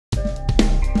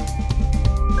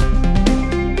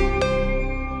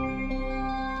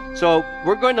So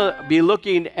we're going to be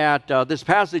looking at this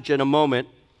passage in a moment.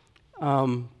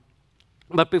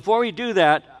 But before we do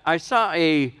that, I saw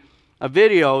a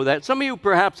video that some of you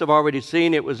perhaps have already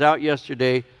seen. It was out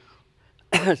yesterday.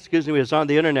 Excuse me, it was on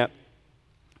the internet.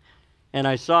 And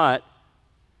I saw it.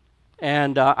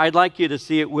 And I'd like you to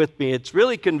see it with me. It's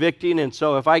really convicting, and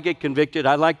so if I get convicted,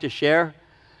 I'd like to share.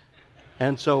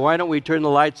 And so why don't we turn the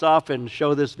lights off and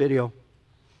show this video?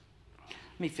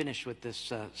 Let me finish with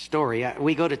this story.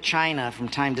 We go to China from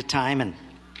time to time,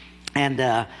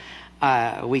 and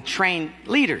we train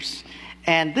leaders.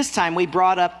 And this time we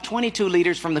brought up 22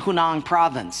 leaders from the Hunan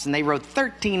province, and they rode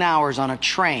 13 hours on a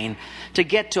train to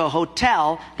get to a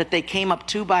hotel that they came up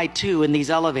 2 by 2 in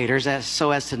these elevators so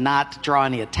as to not draw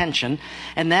any attention.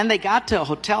 And then they got to a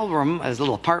hotel room, a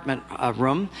little apartment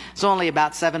room. It's only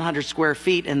about 700 square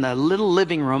feet. In the little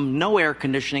living room, no air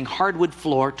conditioning, hardwood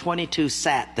floor, 22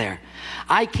 sat there.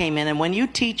 I came in, and when you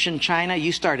teach in China,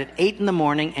 you start at 8 in the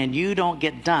morning and you don't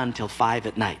get done till 5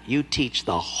 at night. You teach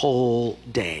the whole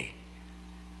day.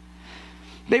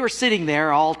 They were sitting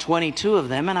there, all 22 of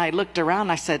them, and I looked around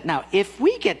and I said, now, if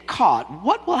we get caught,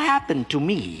 what will happen to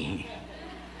me?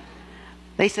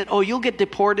 They said, oh, you'll get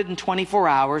deported in 24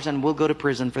 hours and we'll go to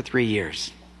prison for 3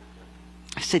 years.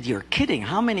 I said, you're kidding.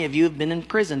 How many of you have been in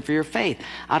prison for your faith?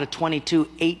 Out of 22,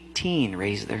 18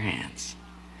 raised their hands.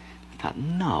 I thought,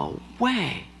 no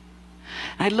way.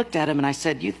 And I looked at him and I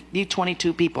said, you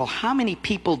 22 people, how many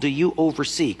people do you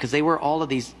oversee? Because they were all of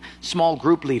these small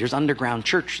group leaders, underground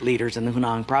church leaders in the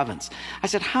Hunan province. I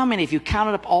said, how many, if you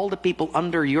counted up all the people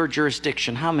under your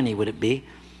jurisdiction, how many would it be?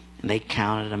 And they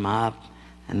counted them up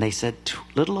and they said,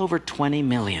 little over 20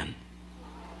 million.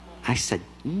 I said,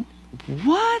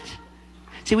 what?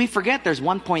 See, we forget there's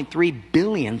 1.3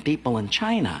 billion people in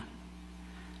China.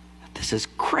 This is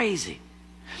crazy.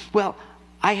 Well,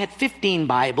 I had 15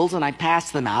 Bibles and I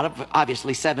passed them out.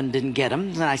 Obviously 7 didn't get them.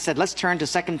 And I said, let's turn to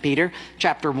 2 Peter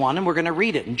chapter 1 and we're going to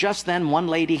read it. And just then one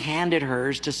lady handed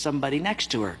hers to somebody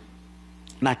next to her.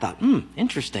 And I thought,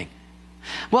 interesting.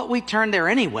 Well, we turned there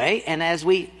anyway, and as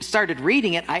we started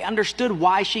reading it, I understood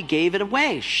why she gave it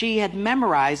away. She had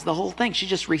memorized the whole thing. She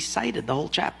just recited the whole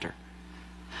chapter.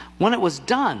 When it was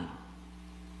done,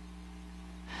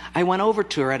 I went over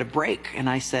to her at a break and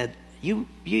I said, You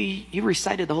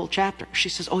recited the whole chapter. She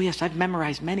says, oh yes, I've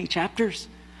memorized many chapters.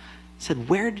 I said,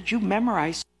 where did you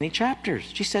memorize so many chapters?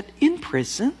 She said, in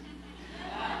prison.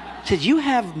 I said, you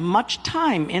have much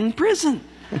time in prison.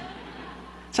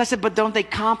 So I said, but don't they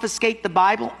confiscate the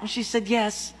Bible? She said,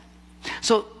 yes.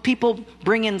 So people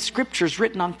bring in scriptures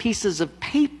written on pieces of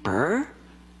paper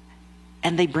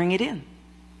and they bring it in.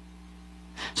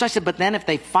 So I said, but then if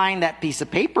they find that piece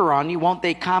of paper on you, won't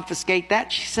they confiscate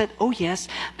that? She said, oh yes,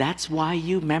 that's why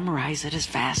you memorize it as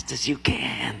fast as you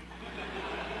can.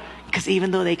 Because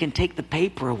even though they can take the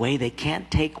paper away, they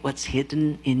can't take what's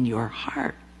hidden in your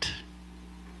heart.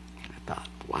 I thought,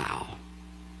 wow.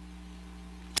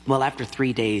 Well, after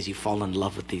 3 days, you fall in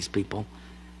love with these people.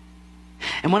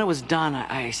 And when it was done,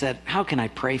 I said, how can I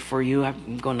pray for you?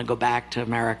 I'm going to go back to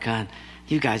America, and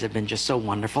you guys have been just so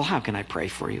wonderful. How can I pray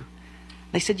for you?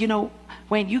 They said, you know,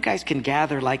 Wayne, you guys can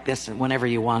gather like this whenever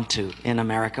you want to in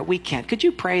America. We can't. Could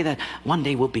you pray that one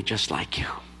day we'll be just like you?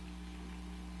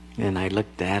 And I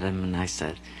looked at him and I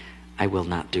said, I will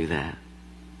not do that.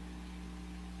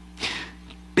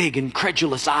 Big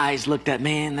incredulous eyes looked at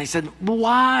me and they said,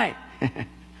 why?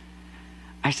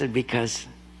 I said, because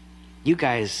you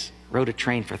guys rode a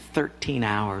train for 13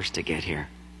 hours to get here.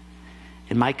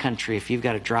 In my country, if you've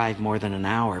got to drive more than an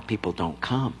hour, people don't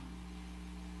come.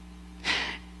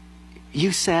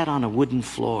 You sat on a wooden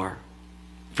floor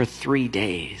for 3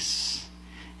 days.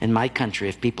 In my country,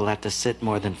 if people have to sit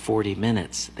more than 40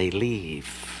 minutes, they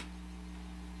leave.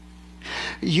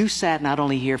 You sat not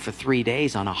only here for 3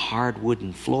 days on a hard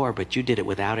wooden floor, but you did it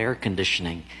without air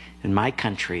conditioning. In my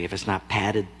country, if it's not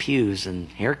padded pews and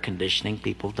air conditioning,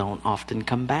 people don't often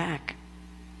come back.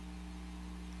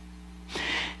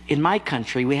 In my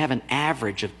country, we have an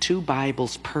average of 2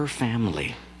 Bibles per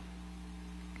family.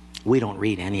 We don't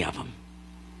read any of them.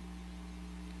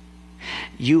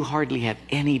 You hardly have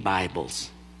any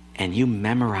Bibles, and you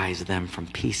memorize them from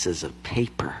pieces of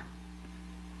paper.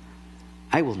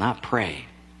 I will not pray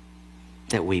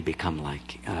that we become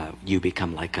like, you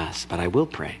become like us, but I will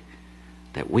pray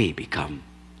that we become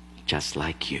just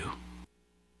like you.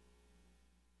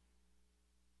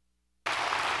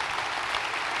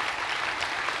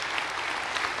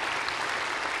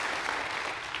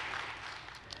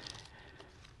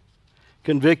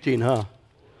 Convicting, huh?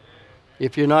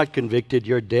 If you're not convicted,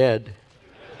 you're dead.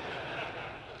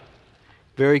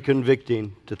 Very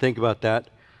convicting to think about that.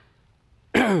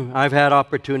 I've had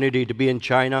opportunity to be in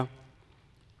China,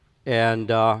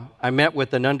 and I met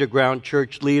with an underground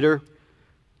church leader,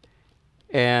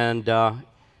 and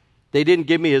they didn't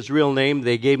give me his real name.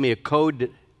 They gave me a code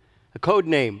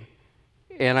name,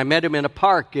 and I met him in a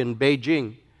park in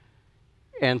Beijing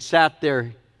and sat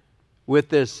there with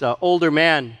this older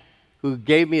man who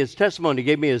gave me his testimony,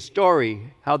 gave me his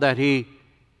story, how that he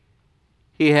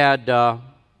had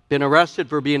been arrested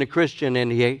for being a Christian,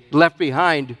 and he left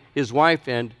behind his wife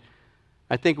and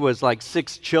I think it was like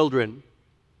 6 children.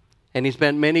 And he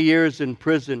spent many years in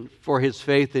prison for his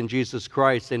faith in Jesus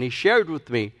Christ. And he shared with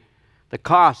me the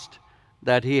cost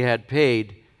that he had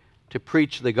paid to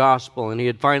preach the gospel. And he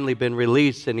had finally been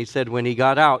released. And he said when he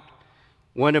got out,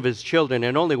 one of his children,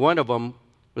 and only one of them,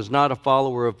 was not a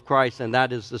follower of Christ. And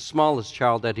that is the smallest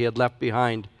child that he had left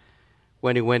behind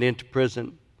when he went into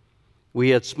prison. We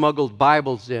had smuggled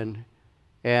Bibles in.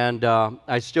 And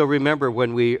I still remember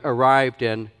when we arrived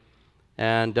and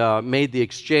made the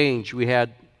exchange, we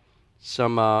had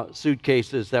some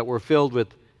suitcases that were filled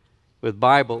with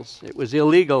Bibles. It was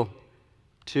illegal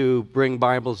to bring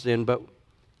Bibles in, but,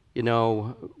 you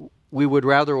know, we would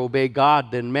rather obey God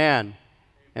than man.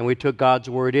 And we took God's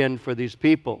word in for these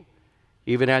people.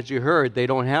 Even as you heard, they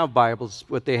don't have Bibles.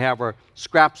 What they have are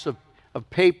scraps of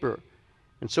paper.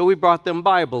 And so we brought them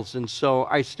Bibles. And so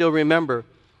I still remember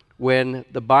when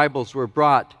the Bibles were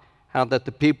brought, how that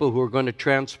the people who were going to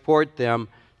transport them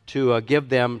to give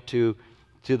them to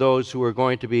those who were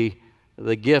going to be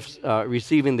the gifts,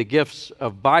 receiving the gifts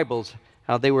of Bibles,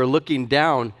 how they were looking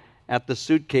down at the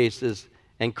suitcases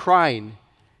and crying.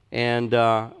 And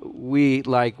we,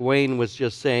 like Wayne was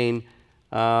just saying,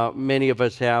 many of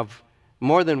us have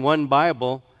more than one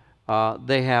Bible.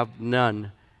 They have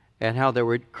none. And how they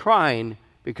were crying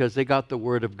because they got the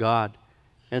Word of God.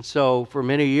 And so for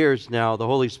many years now, the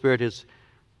Holy Spirit has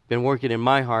been working in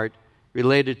my heart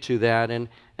related to that. And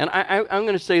I'm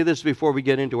going to say this before we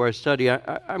get into our study.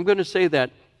 I'm going to say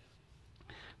that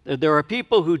there are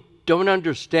people who don't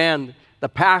understand the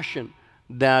passion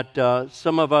that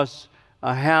some of us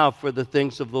have for the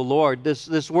things of the Lord.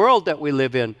 This world that we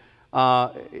live in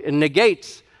it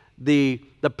negates the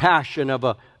passion of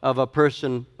a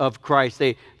person of Christ.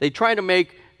 They try to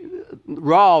make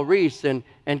Raul, Reese, and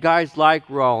guys like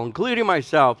Raul, including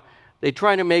myself, they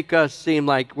try to make us seem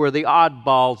like we're the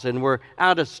oddballs and we're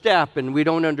out of step and we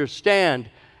don't understand,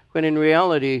 when in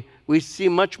reality, we see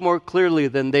much more clearly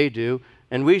than they do,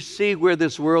 and we see where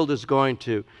this world is going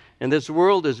to. And this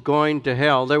world is going to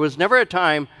hell. There was never a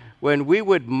time when we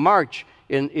would march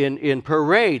in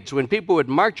parades, when people would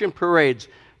march in parades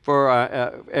for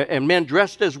and men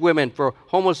dressed as women for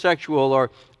homosexual or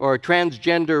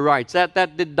transgender rights.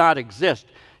 That did not exist.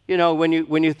 You know, when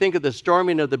you think of the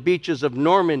storming of the beaches of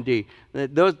Normandy,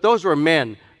 those were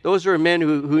men. Those were men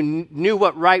who knew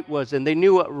what right was and they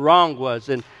knew what wrong was.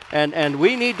 And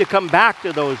we need to come back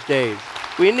to those days.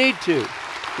 We need to.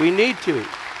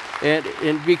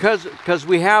 And because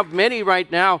we have many right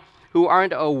now who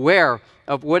aren't aware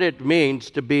of what it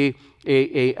means to be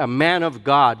a man of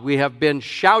God. We have been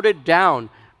shouted down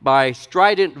by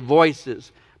strident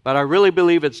voices. But I really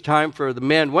believe it's time for the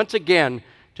men once again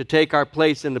to take our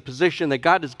place in the position that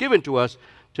God has given to us,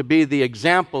 to be the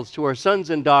examples to our sons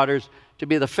and daughters, to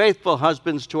be the faithful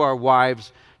husbands to our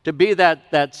wives, to be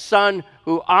that son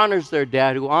who honors their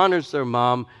dad, who honors their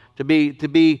mom, to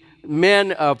be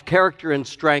men of character and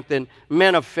strength and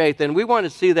men of faith. And we want to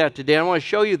see that today. I want to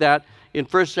show you that in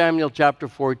 1 Samuel chapter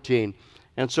 14.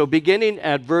 And so beginning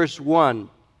at verse 1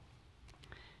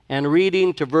 and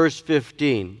reading to verse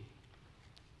 15.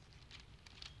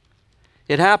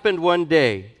 It happened one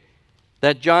day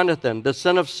that Jonathan, the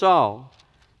son of Saul,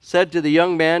 said to the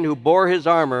young man who bore his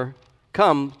armor,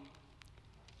 "Come,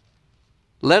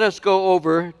 let us go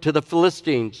over to the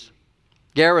Philistines'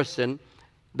 garrison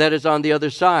that is on the other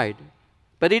side."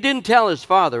 But he didn't tell his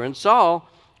father, and Saul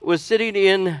was sitting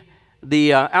in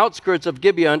the outskirts of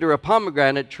Gibeah under a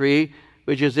pomegranate tree,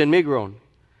 which is in Migron.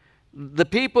 The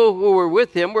people who were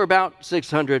with him were about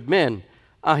 600 men.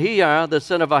 Ahiah, the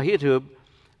son of Ahitub,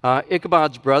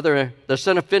 Ichabod's brother, the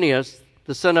son of Phinehas,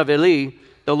 the son of Eli,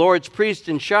 the Lord's priest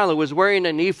in Shiloh, was wearing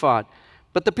an ephod.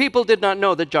 But the people did not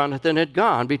know that Jonathan had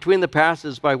gone. Between the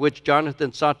passes by which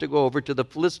Jonathan sought to go over to the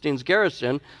Philistines'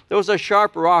 garrison, there was a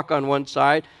sharp rock on one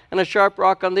side and a sharp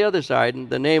rock on the other side. And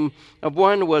the name of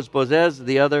one was Bozez,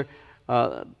 the other,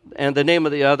 and the name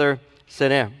of the other,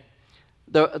 Seneh.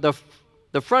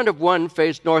 The front of one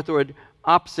faced northward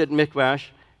opposite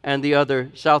Michmash, and the other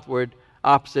southward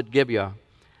opposite Gibeah.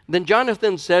 Then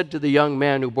Jonathan said to the young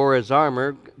man who bore his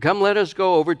armor, "Come, let us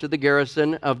go over to the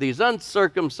garrison of these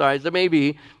uncircumcised. It may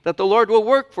be that the Lord will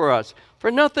work for us, for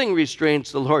nothing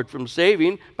restrains the Lord from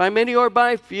saving, by many or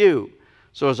by few."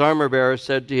 So his armor-bearer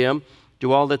said to him,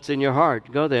 "Do all that's in your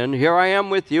heart. Go then, here I am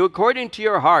with you, according to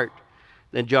your heart."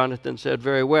 Then Jonathan said,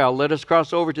 "Very well, let us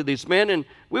cross over to these men, and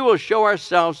we will show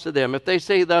ourselves to them. If they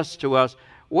say thus to us,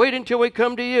 'Wait until we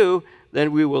come to you,'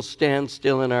 then we will stand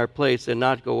still in our place and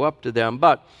not go up to them.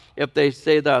 But if they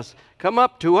say thus, 'Come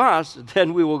up to us,'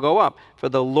 then we will go up. For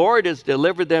the Lord has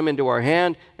delivered them into our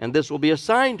hand, and this will be a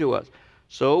sign to us."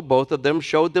 So both of them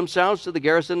showed themselves to the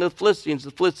garrison of the Philistines.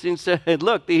 The Philistines said,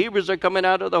 "Look, the Hebrews are coming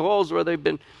out of the holes where they've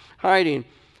been hiding."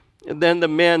 And then the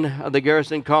men of the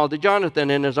garrison called to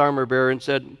Jonathan and his armor-bearer and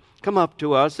said, "Come up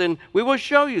to us, and we will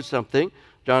show you something."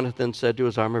 Jonathan said to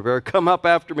his armor-bearer, "Come up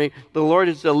after me. The Lord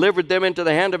has delivered them into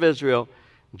the hand of Israel."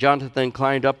 Jonathan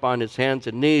climbed up on his hands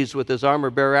and knees with his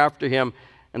armor-bearer after him,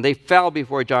 and they fell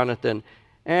before Jonathan.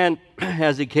 And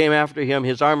as he came after him,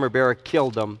 his armor-bearer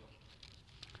killed them.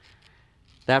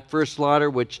 That first slaughter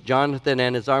which Jonathan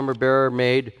and his armor-bearer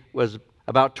made was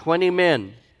about 20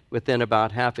 men within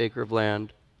about half-acre of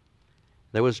land.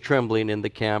 There was trembling in the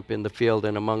camp, in the field,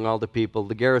 and among all the people.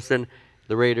 The garrison,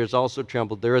 the raiders also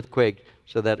trembled. The earth quaked,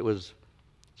 so that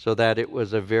it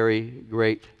was a very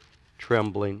great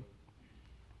trembling.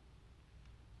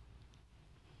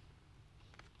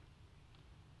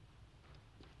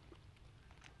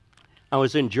 I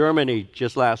was in Germany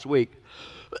just last week.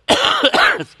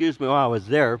 Excuse me, while I was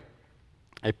there,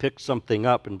 I picked something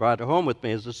up and brought it home with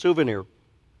me as a souvenir.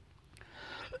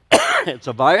 It's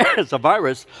a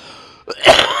virus.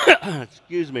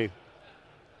 Excuse me.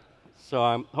 So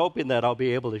I'm hoping that I'll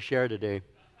be able to share today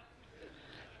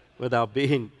without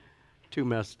being too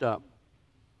messed up.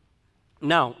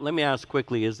 Now, let me ask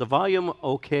quickly, is the volume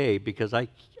okay? Because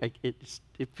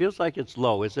it feels like it's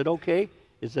low. Is it okay?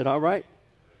 Is it all right?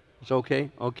 It's okay?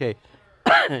 Okay.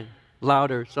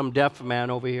 Louder, some deaf man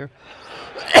over here.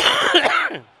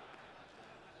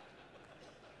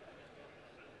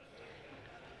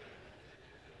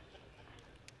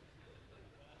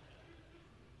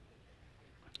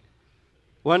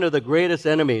 One of the greatest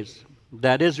enemies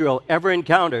that Israel ever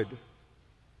encountered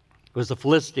was the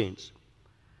Philistines.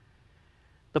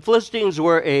 The Philistines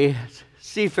were a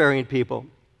seafaring people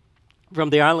from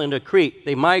the island of Crete.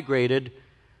 They migrated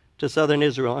to southern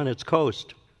Israel on its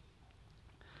coast.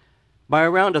 By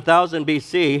around 1000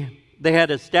 BC, they had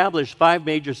established 5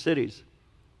 major cities: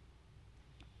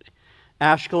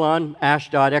 Ashkelon,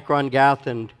 Ashdod, Ekron, Gath,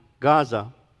 and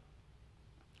Gaza.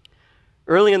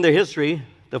 Early in their history,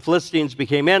 the Philistines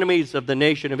became enemies of the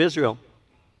nation of Israel.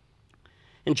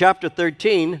 In chapter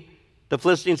 13, the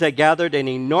Philistines had gathered an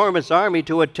enormous army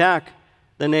to attack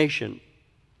the nation.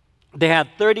 They had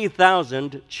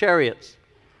 30,000 chariots,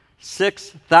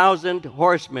 6,000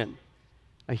 horsemen,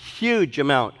 a huge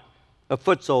amount of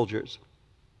foot soldiers.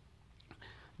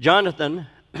 Jonathan,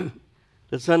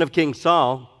 the son of King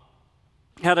Saul,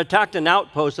 had attacked an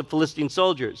outpost of Philistine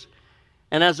soldiers.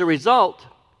 And as a result,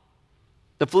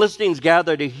 the Philistines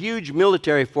gathered a huge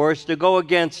military force to go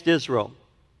against Israel.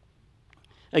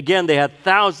 Again, they had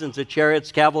thousands of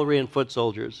chariots, cavalry, and foot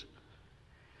soldiers.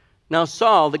 Now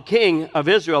Saul, the king of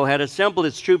Israel, had assembled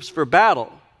his troops for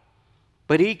battle,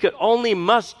 but he could only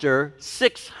muster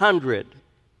 600.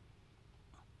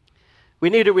 We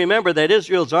need to remember that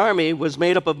Israel's army was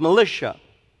made up of militia.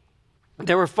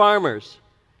 They were farmers.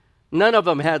 None of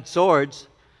them had swords.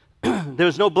 There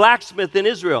was no blacksmith in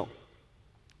Israel.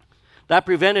 That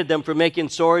prevented them from making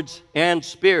swords and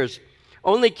spears.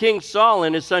 Only King Saul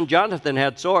and his son Jonathan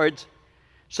had swords,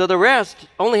 so the rest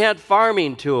only had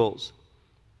farming tools.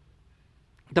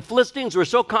 The Philistines were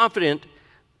so confident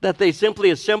that they simply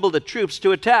assembled the troops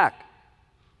to attack,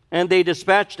 and they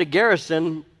dispatched a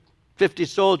garrison, 50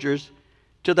 soldiers,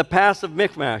 to the pass of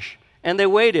Michmash, and they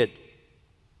waited.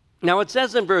 Now it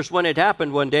says in verse 1, it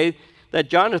happened one day that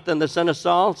Jonathan, the son of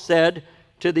Saul, said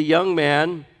to the young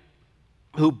man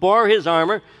who bore his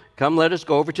armor, "Come, let us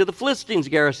go over to the Philistines'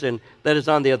 garrison that is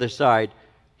on the other side."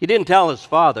 He didn't tell his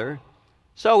father.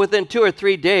 So within 2 or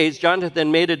 3 days,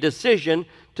 Jonathan made a decision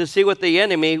to see what the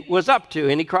enemy was up to,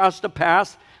 and he crossed a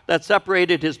pass that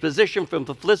separated his position from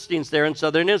the Philistines there in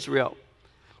southern Israel.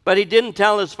 But he didn't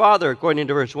tell his father, according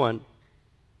to verse 1.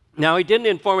 Now, he didn't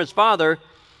inform his father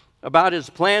about his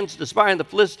plans to spy on the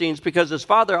Philistines because his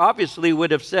father obviously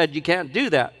would have said, "You can't do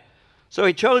that." So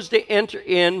he chose to enter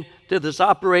into this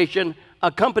operation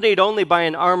accompanied only by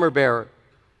an armor-bearer.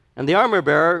 And the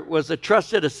armor-bearer was a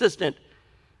trusted assistant,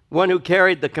 one who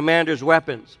carried the commander's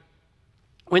weapons.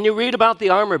 When you read about the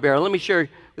armor-bearer, let me share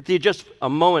with you just a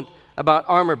moment about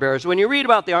armor bearers. When you read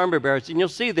about the armor bearers, and you'll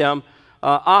see them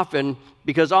often,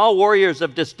 because all warriors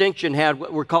of distinction had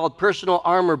what were called personal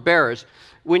armor bearers.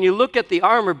 When you look at the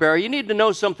armor bearer, you need to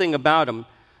know something about them.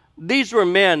 These were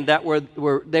men that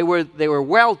were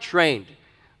well trained.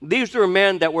 These were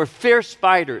men that were fierce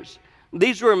fighters.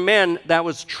 These were men that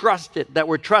were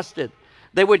trusted.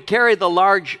 They would carry the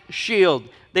large shield.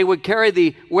 They would carry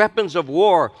the weapons of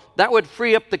war. That would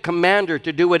free up the commander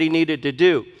to do what he needed to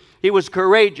do. He was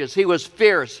courageous. He was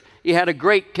fierce. He had a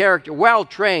great character, well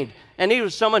trained, and he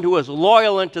was someone who was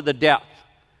loyal unto the death.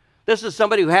 This is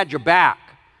somebody who had your back.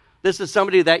 This is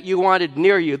somebody that you wanted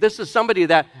near you. This is somebody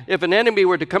that if an enemy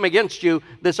were to come against you,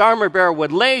 this armor bearer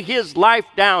would lay his life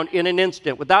down in an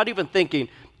instant without even thinking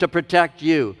to protect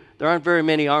you. There aren't very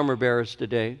many armor bearers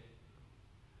today.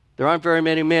 There aren't very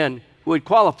many men who would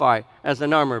qualify as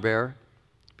an armor bearer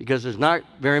because there's not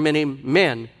very many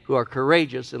men who are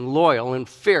courageous and loyal and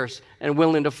fierce and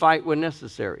willing to fight when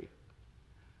necessary.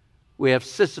 We have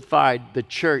sissified the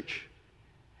church,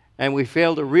 and we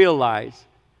fail to realize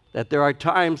that there are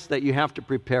times that you have to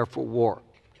prepare for war.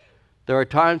 There are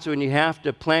times when you have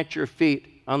to plant your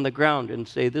feet on the ground and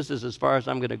say, this is as far as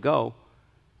I'm going to go,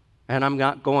 and I'm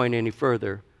not going any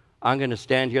further. I'm going to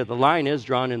stand here. The line is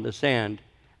drawn in the sand,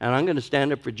 and I'm going to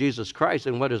stand up for Jesus Christ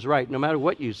and what is right, no matter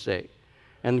what you say.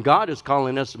 And God is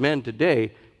calling us men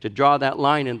today to draw that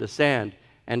line in the sand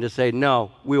and to say,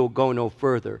 no, we will go no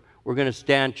further. We're going to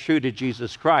stand true to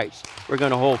Jesus Christ. We're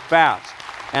going to hold fast.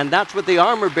 And that's what the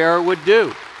armor bearer would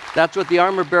do. That's what the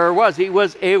armor bearer was. He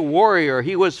was a warrior.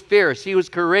 He was fierce. He was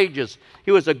courageous.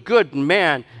 He was a good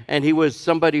man, and he was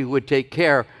somebody who would take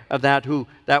care of that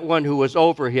one who was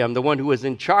over him, the one who was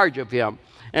in charge of him.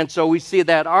 And so we see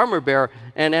that armor bearer,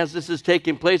 and as this is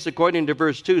taking place, according to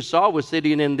verse 2, Saul was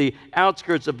sitting in the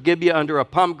outskirts of Gibeah under a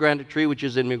pomegranate tree, which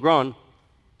is in Migron.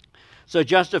 So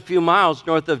just a few miles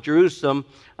north of Jerusalem,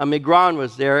 Migron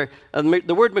was there.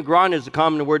 The word Migron is a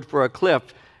common word for a cliff,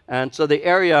 and so the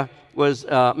area was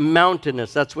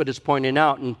mountainous. That's what it's pointing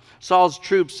out. And Saul's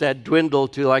troops had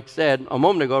dwindled to, like I said a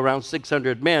moment ago, around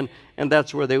 600 men, and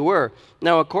that's where they were.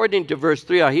 Now, according to verse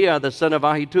 3, Ahiah, the son of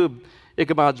Ahitub,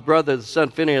 Ichabod's brother, the son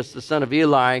of Phinehas, the son of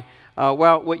Eli,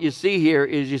 what you see here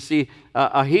is you see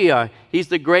Ahiah. He's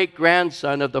the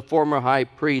great-grandson of the former high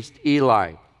priest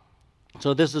Eli.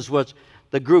 So this is what's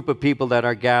the group of people that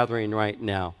are gathering right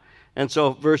now. And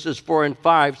so verses 4 and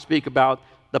 5 speak about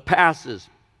the passes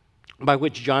by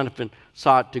which Jonathan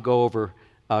sought to go over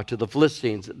to the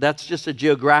Philistines. That's just a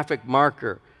geographic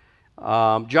marker.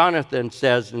 Jonathan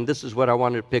says, and this is what I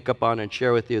wanted to pick up on and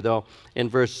share with you, though, in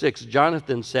verse 6,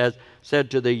 Jonathan said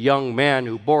to the young man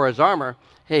who bore his armor,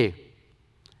 hey,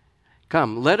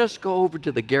 come, let us go over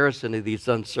to the garrison of these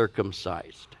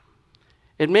uncircumcised.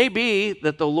 It may be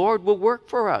that the Lord will work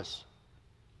for us,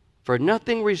 for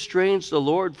nothing restrains the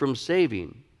Lord from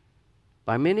saving,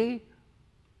 by many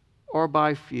or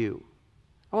by few.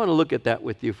 I want to look at that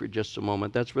with you for just a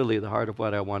moment. That's really the heart of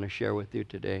what I want to share with you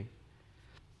today.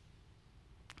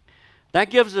 That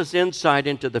gives us insight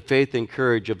into the faith and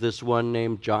courage of this one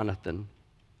named Jonathan.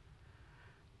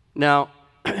 Now,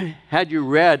 had you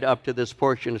read up to this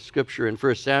portion of Scripture in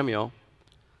 1 Samuel,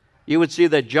 you would see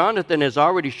that Jonathan has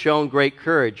already shown great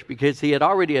courage because he had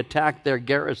already attacked their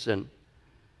garrison.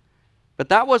 But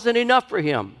that wasn't enough for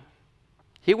him.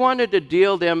 He wanted to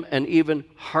deal them an even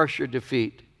harsher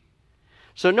defeat.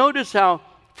 So notice how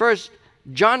first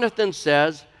Jonathan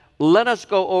says, let us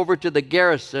go over to the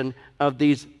garrison of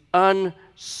these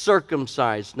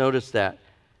uncircumcised. Notice that.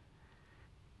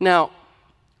 Now,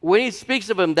 when he speaks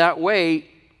of them that way,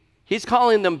 he's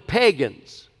calling them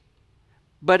pagans.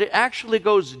 But it actually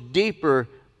goes deeper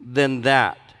than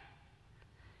that.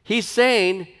 He's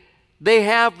saying they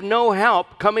have no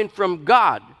help coming from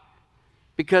God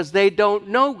because they don't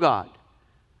know God.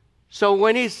 So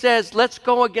when he says, let's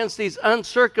go against these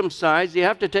uncircumcised, you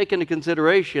have to take into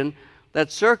consideration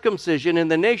that circumcision in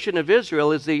the nation of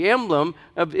Israel is the emblem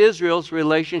of Israel's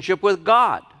relationship with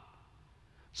God.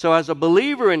 So as a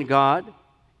believer in God,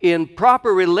 in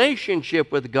proper relationship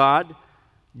with God,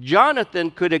 Jonathan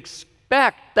could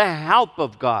expect the help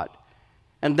of God.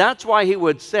 And that's why he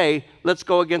would say, let's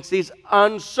go against these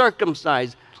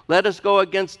uncircumcised. Let us go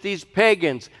against these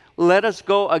pagans. Let us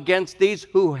go against these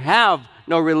who have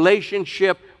no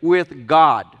relationship with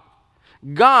God.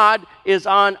 God is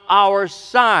on our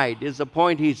side, is the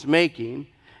point he's making,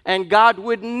 and God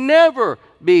would never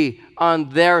be on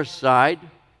their side.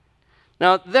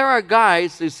 Now, there are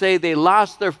guys who say they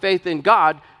lost their faith in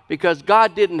God because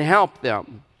God didn't help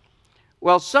them.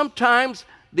 Well, sometimes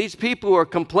these people who are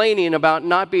complaining about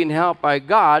not being helped by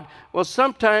God, well,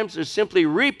 sometimes they're simply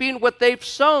reaping what they've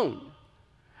sown.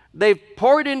 They've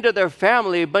poured into their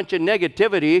family a bunch of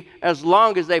negativity as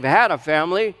long as they've had a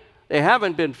family. They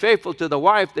haven't been faithful to the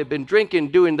wife. They've been drinking,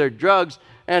 doing their drugs,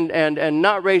 and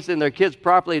not raising their kids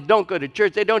properly. Don't go to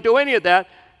church. They don't do any of that.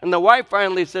 And the wife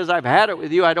finally says, I've had it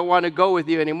with you. I don't want to go with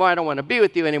you anymore. I don't want to be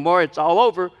with you anymore. It's all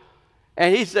over.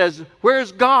 And he says,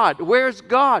 where's God? Where's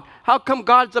God? How come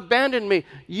God's abandoned me?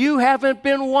 You haven't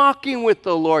been walking with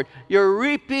the Lord. You're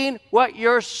reaping what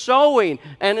you're sowing.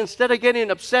 And instead of getting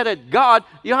upset at God,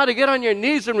 you ought to get on your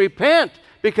knees and repent,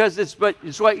 because it's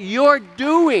what you're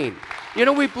doing. You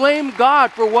know, we blame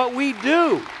God for what we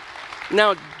do.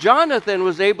 Now, Jonathan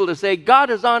was able to say, God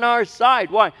is on our side.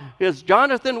 Why? Because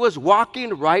Jonathan was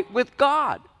walking right with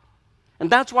God. And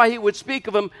that's why he would speak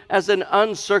of him as an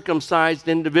uncircumcised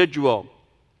individual.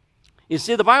 You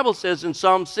see, the Bible says in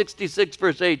Psalm 66,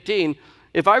 verse 18,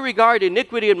 if I regard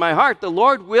iniquity in my heart, the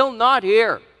Lord will not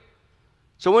hear.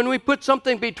 So when we put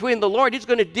something between the Lord, he's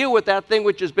going to deal with that thing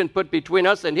which has been put between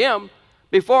us and him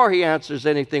before he answers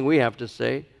anything we have to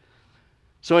say.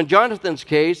 So in Jonathan's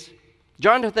case,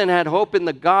 Jonathan had hope in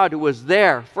the God who was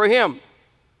there for him.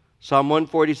 Psalm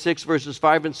 146, verses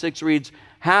 5 and 6 reads,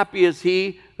 happy is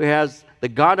he who has the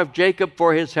God of Jacob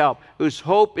for his help, whose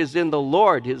hope is in the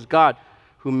Lord his God,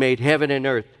 who made heaven and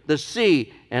earth, the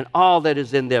sea, and all that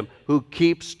is in them, who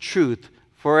keeps truth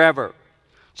forever.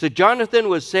 So Jonathan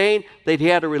was saying that he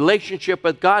had a relationship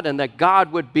with God and that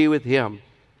God would be with him.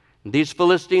 And these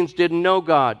Philistines didn't know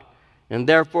God and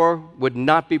therefore would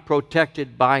not be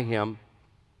protected by him.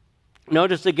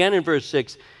 Notice again in verse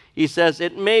 6, he says,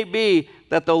 it may be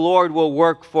that the Lord will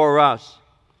work for us.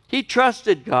 He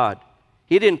trusted God.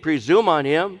 He didn't presume on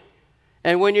him.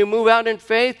 And when you move out in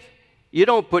faith, you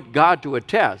don't put God to a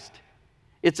test.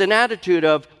 It's an attitude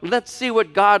of, let's see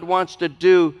what God wants to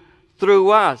do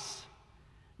through us.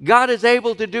 God is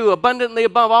able to do abundantly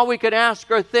above all we could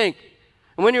ask or think.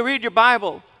 And when you read your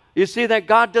Bible, you see that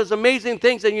God does amazing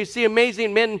things, and you see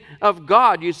amazing men of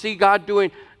God. You see God doing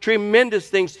tremendous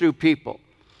things through people.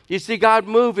 You see God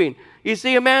moving. You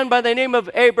see a man by the name of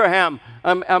Abraham,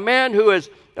 a man who is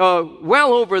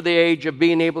well over the age of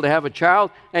being able to have a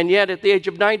child, and yet at the age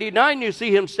of 99, you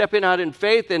see him stepping out in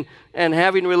faith and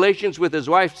having relations with his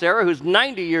wife Sarah, who's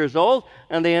 90 years old,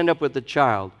 and they end up with a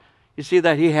child. You see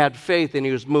that he had faith and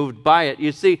he was moved by it.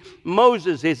 You see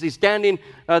Moses, as he's standing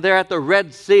there at the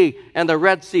Red Sea, and the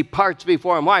Red Sea parts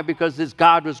before him. Why? Because his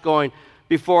God was going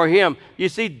before him. You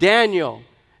see Daniel,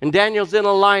 and Daniel's in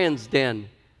a lion's den.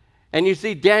 And you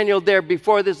see Daniel there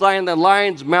before this lion, the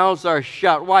lion's mouths are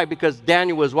shut. Why? Because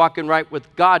Daniel was walking right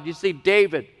with God. You see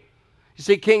David. You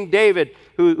see King David,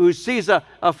 who sees a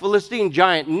Philistine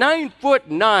giant,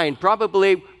 9'9",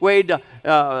 probably weighed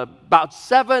about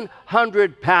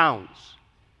 700 pounds.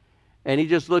 And he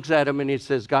just looks at him and he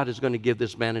says, God is going to give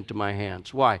this man into my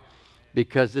hands. Why?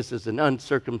 Because this is an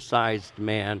uncircumcised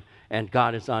man, and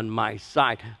God is on my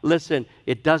side. Listen,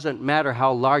 it doesn't matter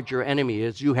how large your enemy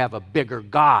is, you have a bigger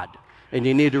God. And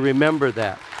you need to remember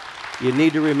that. You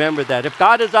need to remember that. If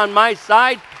God is on my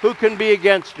side, who can be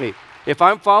against me? If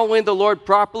I'm following the Lord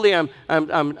properly, I'm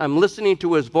listening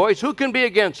to his voice, who can be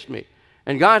against me?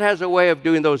 And God has a way of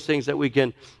doing those things that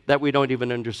we don't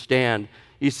even understand.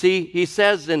 You see, he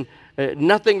says,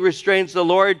 nothing restrains the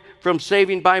Lord from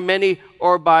saving by many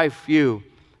or by few.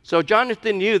 So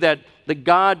Jonathan knew that the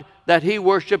God that he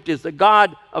worshiped is the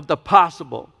God of the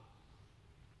possible.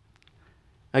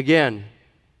 Again,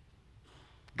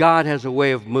 God has a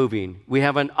way of moving. We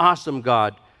have an awesome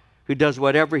God who does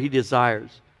whatever he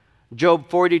desires. Job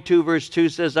 42 verse 2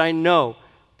 says, I know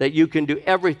that you can do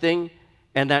everything,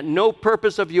 and that no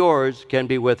purpose of yours can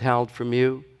be withheld from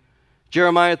you.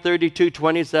 Jeremiah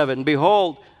 32:27,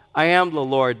 behold, I am the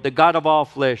Lord, the God of all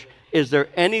flesh. Is there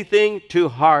anything too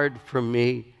hard for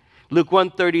me? Luke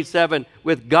 1:37,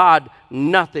 with God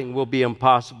nothing will be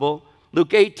impossible. Luke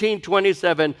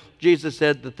 18:27, Jesus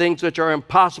said, the things which are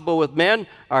impossible with men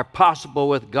are possible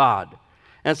with God.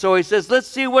 And so he says, let's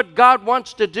see what God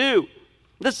wants to do.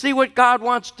 Let's see what God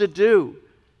wants to do.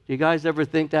 Do you guys ever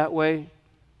think that way?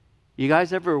 You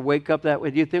guys ever wake up that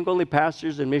way? Do you think only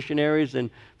pastors and missionaries and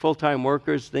full-time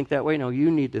workers think that way? No,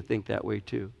 you need to think that way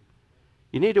too.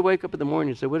 You need to wake up in the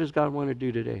morning and say, what does God want to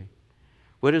do today?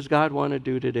 What does God want to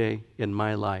do today in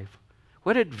my life?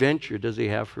 What adventure does he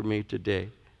have for me today?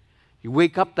 You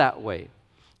wake up that way.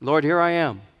 Lord, here I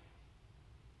am.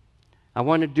 I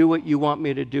want to do what you want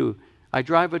me to do. I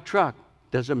drive a truck.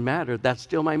 Doesn't matter. That's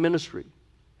still my ministry.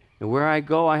 And where I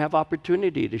go, I have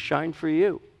opportunity to shine for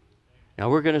you. Now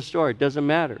we're going to store. It doesn't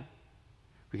matter.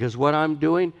 Because what I'm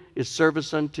doing is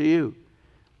service unto you.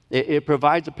 It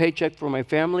provides a paycheck for my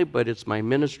family, but it's my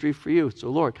ministry for you. So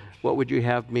Lord, what would you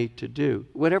have me to do?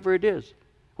 Whatever it is.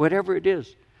 Whatever it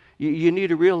is. You need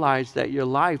to realize that your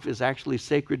life is actually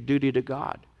sacred duty to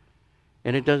God.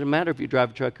 And it doesn't matter if you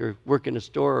drive a truck or work in a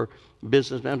store or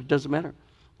businessman, it doesn't matter.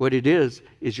 What it is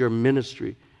your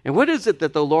ministry. And what is it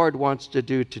that the Lord wants to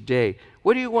do today?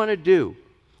 What do you want to do?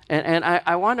 And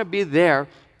I want to be there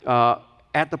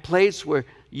at the place where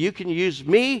you can use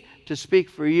me to speak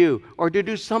for you or to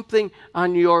do something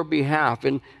on your behalf.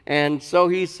 And so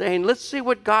he's saying, let's see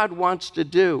what God wants to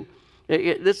do.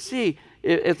 Let's see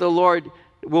if the Lord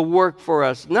will work for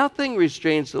us. Nothing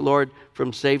restrains the Lord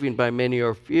from saving by many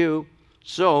or few.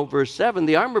 So, verse 7,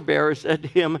 the armor bearer said to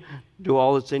him, do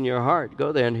all that's in your heart.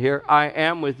 Go then, here I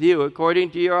am with you according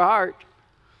to your heart.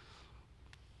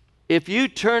 If you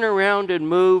turn around and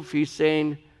move, he's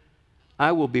saying,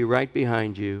 I will be right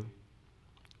behind you.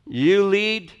 You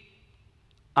lead,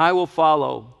 I will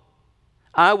follow.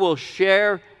 I will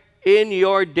share in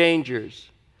your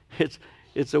dangers.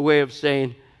 It's a way of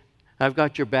saying, I've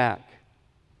got your back.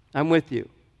 I'm with you.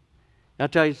 I'll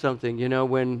tell you something,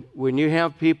 when you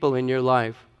have people in your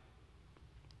life,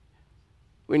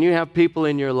 who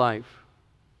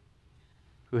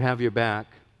have your back,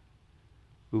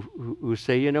 who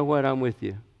say, you know what, I'm with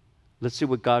you. Let's see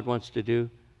what God wants to do.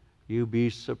 You'll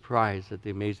be surprised at the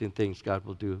amazing things God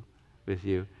will do with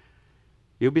you.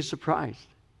 You'll be surprised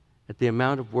at the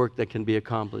amount of work that can be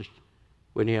accomplished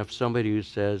when you have somebody who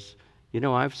says,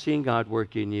 I've seen God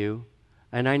work in you,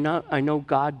 and I know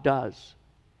God does.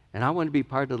 And I want to be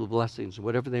part of the blessings,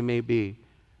 whatever they may be.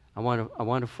 I want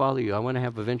to follow you. I want to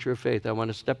have a venture of faith. I want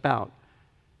to step out.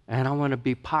 And I want to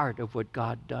be part of what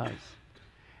God does.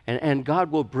 And God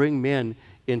will bring men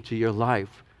into your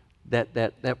life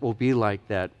that will be like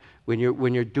that. When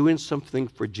you're doing something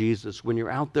for Jesus, when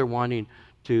you're out there wanting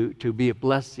to be a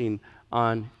blessing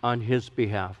on His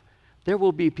behalf, there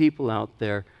will be people out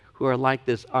there who are like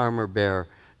this armor bearer.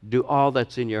 Do all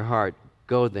that's in your heart.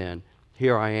 Go then.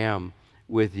 Here I am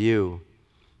with you.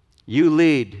 You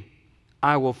lead,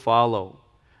 I will follow.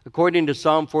 According to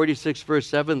Psalm 46, verse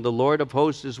 7, the Lord of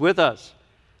hosts is with us.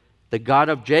 The God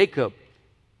of Jacob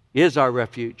is our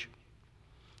refuge.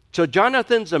 So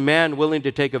Jonathan's a man willing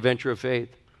to take a venture of faith,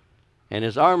 and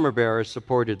his armor bearer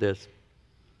supported this.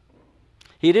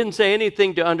 He didn't say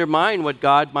anything to undermine what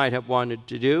God might have wanted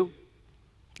to do.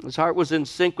 His heart was in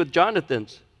sync with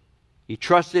Jonathan's. He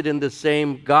trusted in the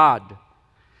same God.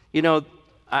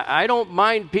 I don't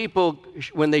mind people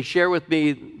when they share with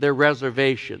me their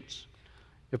reservations.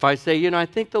 If I say, I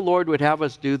think the Lord would have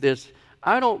us do this,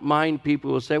 I don't mind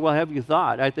people who say, well, have you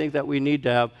thought? I think that we need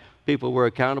to have people we're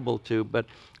accountable to. But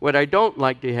what I don't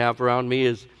like to have around me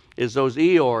is those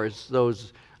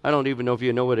Eeyores. I don't even know if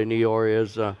you know what an Eeyore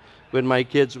is. When my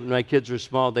kids were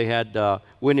small, they had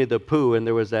Winnie the Pooh, and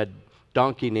there was that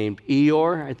donkey named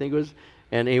Eeyore, I think it was.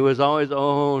 And he was always,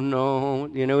 oh, no.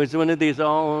 He's one of these,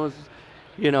 always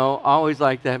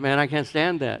like that. Man, I can't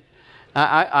stand that.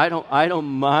 I don't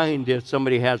mind if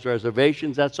somebody has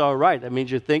reservations. That's all right. That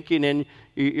means you're thinking and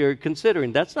you're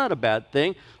considering. That's not a bad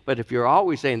thing. But if you're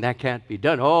always saying that can't be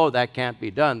done, that can't be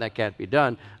done, that can't be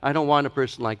done, I don't want a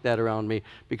person like that around me,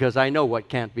 because I know what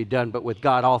can't be done. But with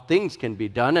God, all things can be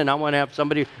done. And I want to have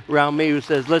somebody around me who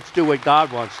says, let's do what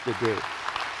God wants to do.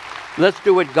 Let's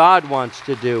do what God wants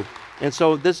to do. And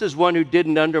so this is one who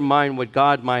didn't undermine what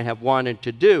God might have wanted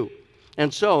to do.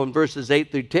 And so in verses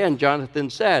 8 through 10, Jonathan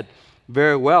said,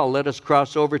 very well, let us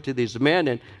cross over to these men,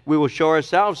 and we will show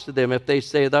ourselves to them. If they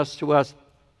say thus to us,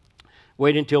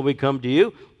 wait until we come to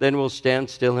you, then we'll stand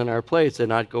still in our place and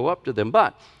not go up to them.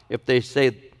 But if they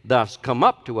say thus, come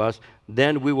up to us,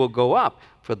 then we will go up,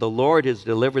 for the Lord has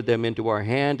delivered them into our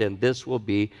hand, and this will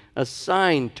be a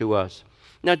sign to us.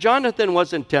 Now Jonathan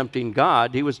wasn't tempting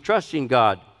God, he was trusting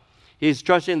God. He's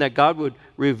trusting that God would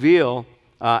reveal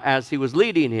as he was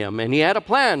leading him. And he had a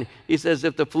plan. He says,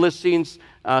 if the Philistines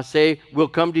say, we'll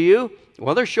come to you,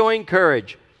 well, they're showing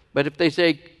courage. But if they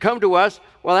say, come to us,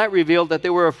 well, that revealed that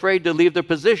they were afraid to leave their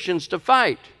positions to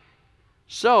fight.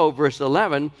 So, verse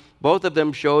 11, both of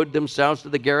them showed themselves to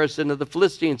the garrison of the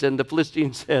Philistines. And the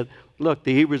Philistines said, look,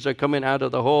 the Hebrews are coming out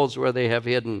of the holes where they have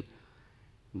hidden.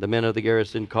 The men of the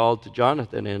garrison called to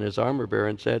Jonathan and his armor bearer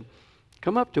and said,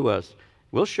 come up to us.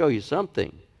 We'll show you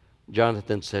something.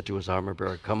 Jonathan said to his armor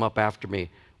bearer, come up after me.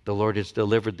 The Lord has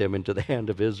delivered them into the hand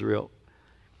of Israel.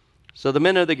 So the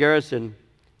men of the garrison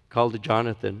called to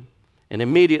Jonathan, and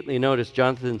immediately notice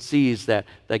Jonathan sees that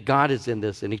God is in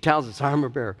this, and he tells his armor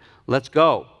bearer, let's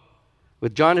go.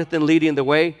 With Jonathan leading the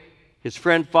way, his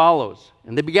friend follows,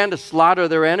 and they began to slaughter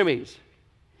their enemies.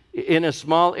 In a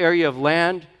small area of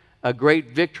land, a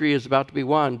great victory is about to be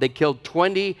won. They killed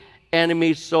 20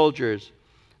 enemy soldiers.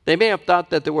 They may have thought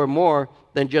that there were more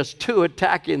than just 2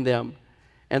 attacking them.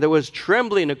 And there was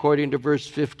trembling, according to verse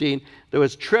 15. There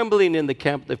was trembling in the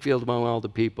camp of the field among all the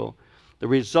people. The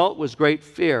result was great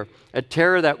fear, a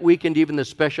terror that weakened even the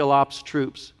special ops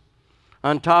troops.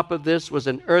 On top of this was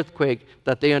an earthquake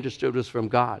that they understood was from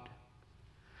God.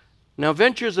 Now,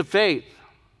 ventures of faith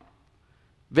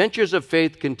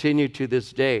continue to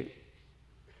this day.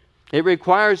 It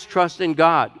requires trust in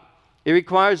God. It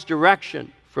requires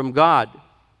direction from God.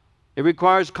 It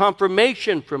requires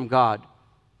confirmation from God.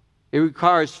 It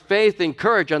requires faith and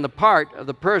courage on the part of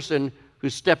the person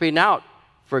who's stepping out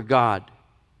for God.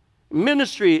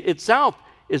 Ministry itself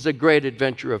is a great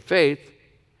adventure of faith.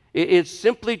 It's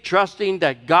simply trusting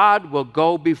that God will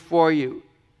go before you.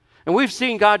 And we've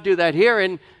seen God do that here,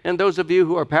 and those of you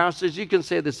who are pastors, you can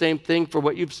say the same thing for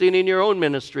what you've seen in your own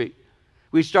ministry.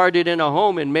 We started in a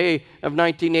home in May of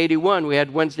 1981. We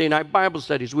had Wednesday night Bible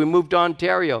studies. We moved to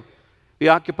Ontario. We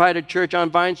occupied a church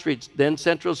on Vine Street, then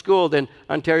Central School, then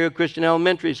Ontario Christian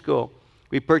Elementary School.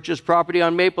 We purchased property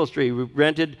on Maple Street. We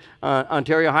rented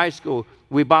Ontario High School.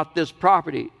 We bought this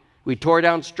property. We tore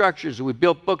down structures. We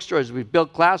built bookstores. We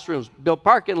built classrooms, built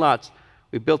parking lots.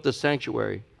 We built the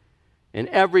sanctuary. And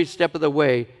every step of the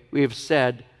way, we have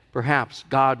said, perhaps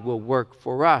God will work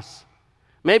for us.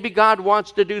 Maybe God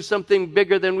wants to do something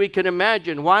bigger than we can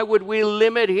imagine. Why would we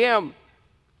limit him?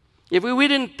 If we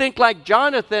didn't think like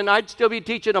Jonathan, I'd still be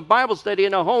teaching a Bible study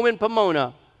in a home in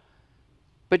Pomona.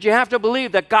 But you have to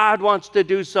believe that God wants to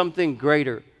do something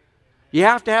greater. You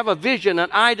have to have a vision, an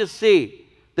eye to see.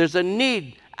 There's a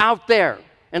need out there.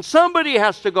 And somebody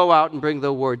has to go out and bring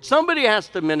the word. Somebody has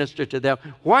to minister to them.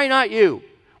 Why not you?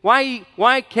 Why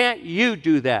can't you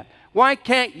do that? Why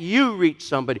can't you reach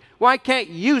somebody? Why can't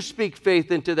you speak faith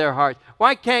into their hearts?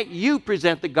 Why can't you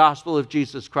present the gospel of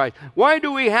Jesus Christ? Why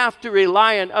do we have to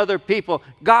rely on other people?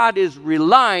 God is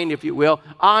relying, if you will,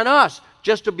 on us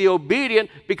just to be obedient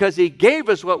because he gave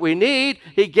us what we need.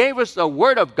 He gave us the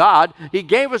Word of God. He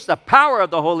gave us the power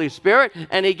of the Holy Spirit,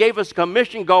 and he gave us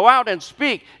commission, go out and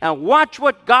speak and watch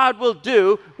what God will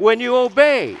do when you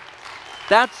obey.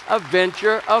 That's a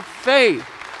venture of faith.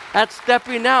 That's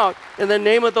stepping out in the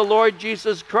name of the Lord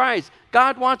Jesus Christ.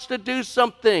 God wants to do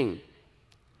something.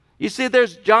 You see,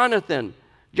 there's Jonathan.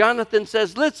 Jonathan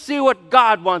says, let's see what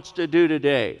God wants to do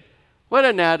today. What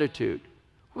an attitude.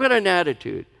 What an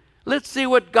attitude. Let's see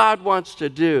what God wants to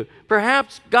do.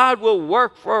 Perhaps God will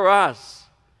work for us.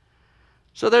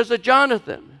 So there's a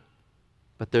Jonathan,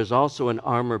 but there's also an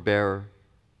armor bearer.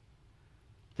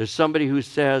 There's somebody who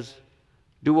says,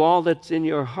 do all that's in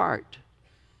your heart.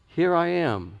 Here I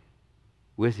am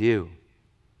with you.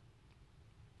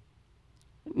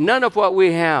 None of what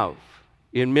we have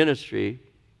in ministry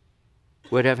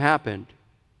would have happened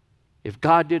if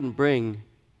God didn't bring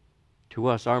to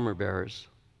us armor bearers.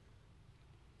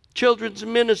 Children's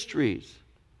ministries,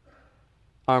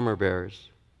 armor bearers.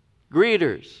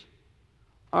 Greeters,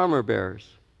 armor bearers.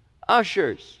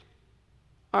 Ushers,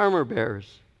 armor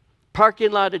bearers.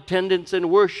 Parking lot attendants and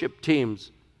worship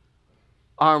teams,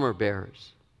 armor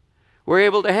bearers. We're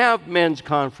able to have men's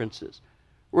conferences.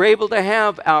 We're able to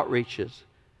have outreaches.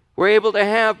 We're able to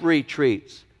have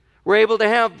retreats. We're able to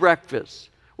have breakfasts.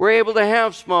 We're able to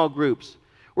have small groups.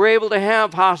 We're able to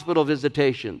have hospital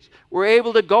visitations. We're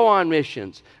able to go on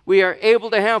missions. We are able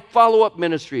to have follow-up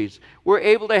ministries. We're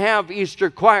able to have Easter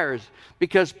choirs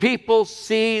because people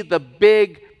see the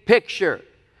big picture.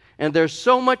 And there's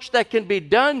so much that can be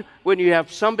done when you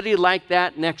have somebody like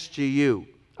that next to you.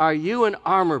 Are you an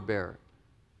armor bearer?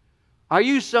 Are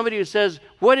you somebody who says,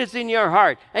 what is in your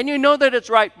heart? And you know that it's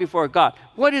right before God.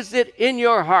 What is it in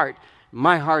your heart?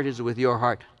 My heart is with your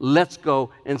heart. Let's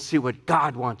go and see what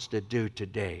God wants to do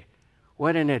today.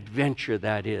 What an adventure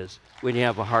that is when you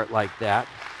have a heart like that.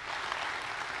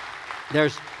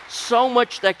 There's so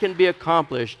much that can be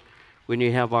accomplished when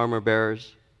you have armor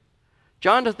bearers.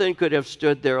 Jonathan could have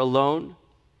stood there alone,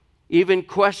 even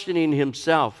questioning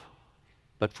himself,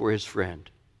 but for his friend.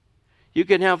 You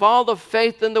can have all the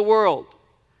faith in the world,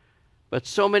 but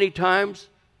so many times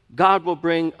God will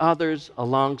bring others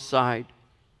alongside.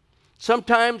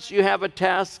 Sometimes you have a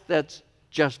task that's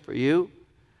just for you,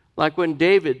 like when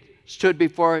David stood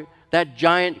before that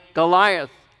giant Goliath,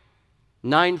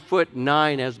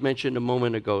 9'9", as mentioned a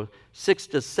moment ago,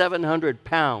 600 to 700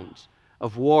 pounds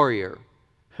of warrior.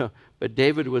 But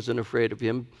David wasn't afraid of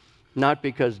him, not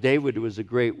because David was a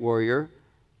great warrior,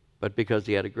 but because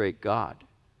he had a great God.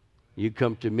 You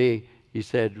come to me, he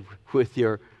said, with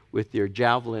your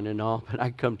javelin and all, but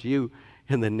I come to you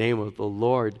in the name of the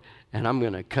Lord, and I'm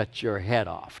going to cut your head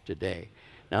off today.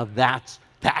 Now that's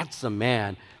a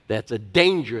man that's a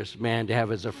dangerous man to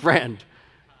have as a friend,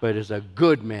 but is a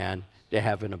good man to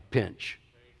have in a pinch.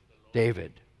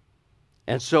 David.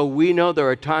 And so we know there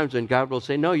are times when God will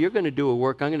say, no, you're going to do a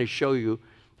work. I'm going to show you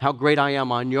how great I am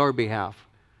on your behalf.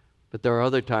 But there are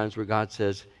other times where God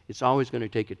says, it's always going to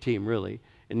take a team, really.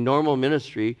 In normal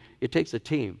ministry, it takes a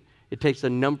team. It takes a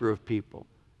number of people.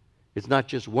 It's not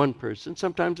just one person.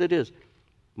 Sometimes it is.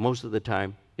 Most of the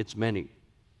time, it's many.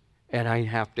 And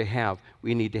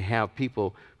we need to have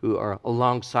people who are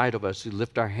alongside of us, who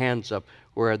lift our hands up,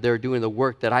 where they're doing the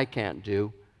work that I can't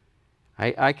do.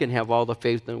 I can have all the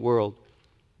faith in the world,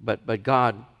 but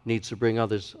God needs to bring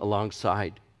others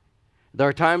alongside. There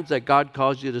are times that God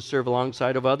calls you to serve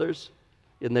alongside of others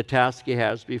in the task He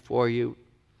has before you,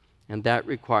 and that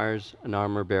requires an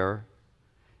armor bearer.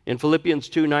 In Philippians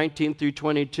 2:19 through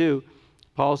 22,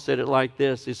 Paul said it like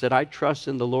this. He said, I trust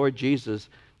in the Lord Jesus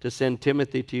to send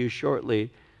Timothy to you shortly,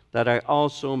 that I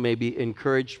also may be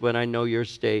encouraged when I know your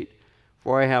state.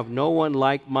 For I have no one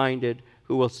like-minded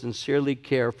who will sincerely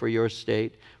care for your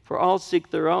state. For all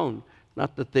seek their own,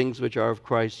 not the things which are of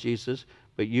Christ Jesus,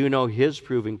 but you know His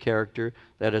proven character,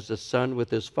 that as a son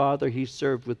with his father, He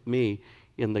served with me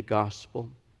in the gospel.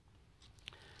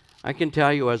 I can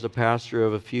tell you, as a pastor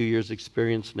of a few years'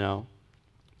 experience now,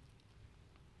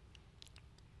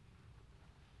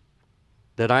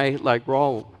 that I, like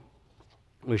Raul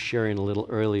was sharing a little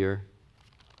earlier,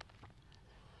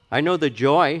 I know the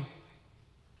joy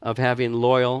of having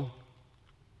loyal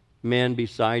men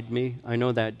beside me. I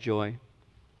know that joy.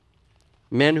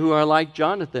 Men who are like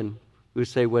Jonathan, who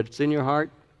say, what's in your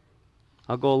heart,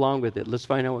 I'll go along with it. Let's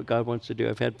find out what God wants to do.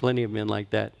 I've had plenty of men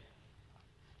like that.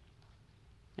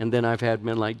 And then I've had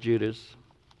men like Judas.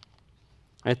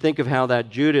 I think of how that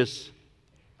Judas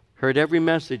heard every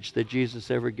message that Jesus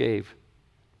ever gave.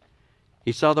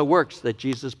 He saw the works that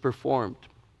Jesus performed,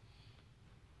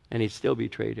 and he still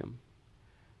betrayed Him.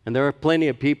 And there are plenty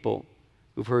of people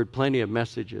who've heard plenty of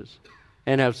messages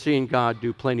and have seen God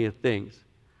do plenty of things,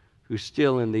 who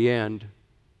still in the end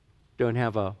don't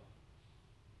have a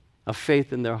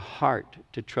faith in their heart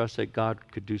to trust that God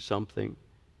could do something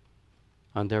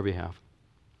on their behalf.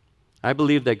 I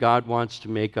believe that God wants to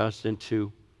make us in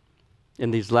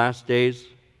these last days,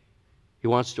 He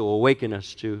wants to awaken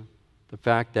us to the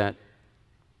fact that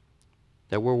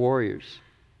we're warriors,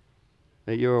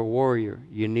 that you're a warrior.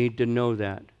 You need to know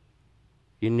that.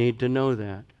 You need to know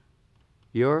that.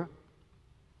 You're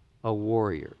a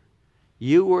warrior.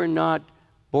 You were not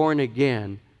born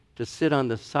again to sit on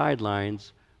the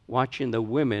sidelines watching the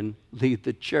women lead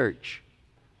the church.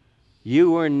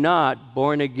 You were not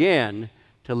born again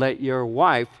to let your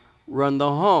wife run the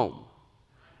home.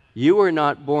 You were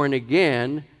not born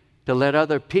again to let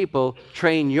other people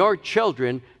train your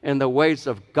children in the ways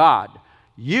of God.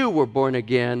 You were born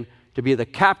again to be the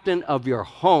captain of your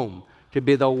home, to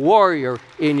be the warrior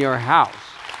in your house.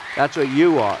 That's what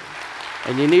you are.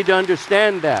 And you need to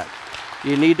understand that.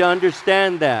 You need to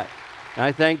understand that. And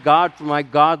I thank God for my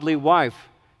godly wife.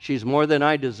 She's more than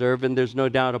I deserve, and there's no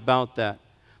doubt about that.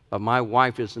 But my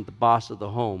wife isn't the boss of the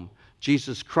home.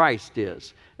 Jesus Christ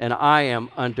is, and I am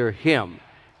under Him,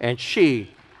 and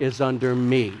she is under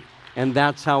me. And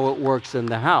that's how it works in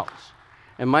the house.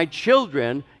 And my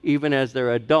children, even as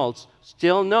they're adults,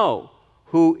 still know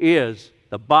who is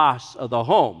the boss of the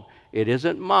home. It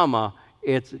isn't mama,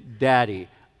 it's daddy,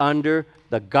 under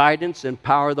the guidance and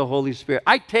power of the Holy Spirit.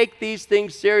 I take these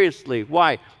things seriously.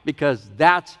 Why? Because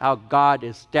that's how God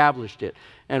established it.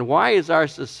 And why is our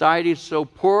society so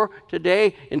poor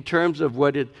today in terms of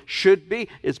what it should be?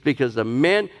 It's because the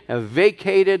men have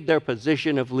vacated their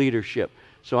position of leadership.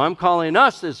 So I'm calling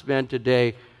us as men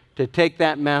today to take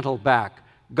that mantle back.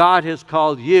 God has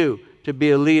called you to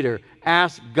be a leader.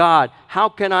 Ask God, how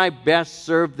can I best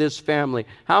serve this family?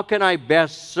 How can I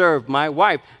best serve my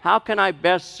wife? How can I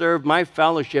best serve my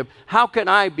fellowship? How can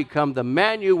I become the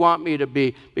man you want me to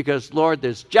be? Because, Lord,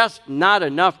 there's just not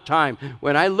enough time.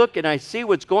 When I look and I see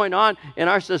what's going on in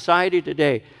our society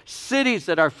today, cities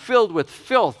that are filled with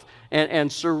filth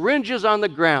and syringes on the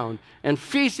ground and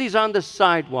feces on the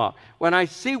sidewalk, when I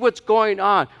see what's going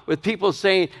on with people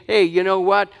saying, hey, you know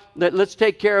what, let's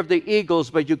take care of the eagles,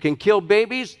 but you can kill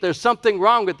babies, there's something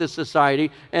wrong with this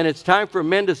society, and it's time for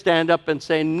men to stand up and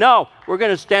say, no, we're going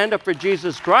to stand up for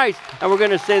Jesus Christ, and we're going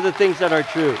to say the things that are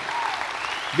true.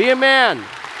 Be a man.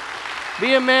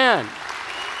 Be a man.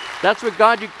 That's what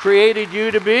God created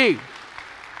you to be.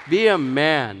 Be a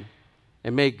man.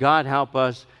 And may God help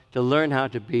us to learn how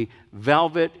to be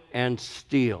velvet and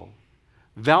steel.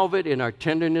 Velvet in our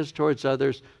tenderness towards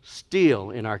others,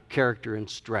 steel in our character and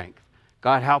strength.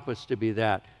 God help us to be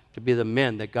that, to be the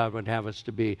men that God would have us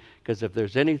to be. Because if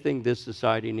there's anything this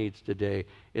society needs today,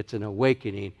 it's an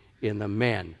awakening in the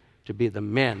men, to be the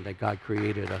men that God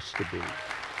created us to be.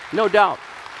 No doubt.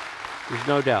 There's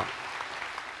no doubt.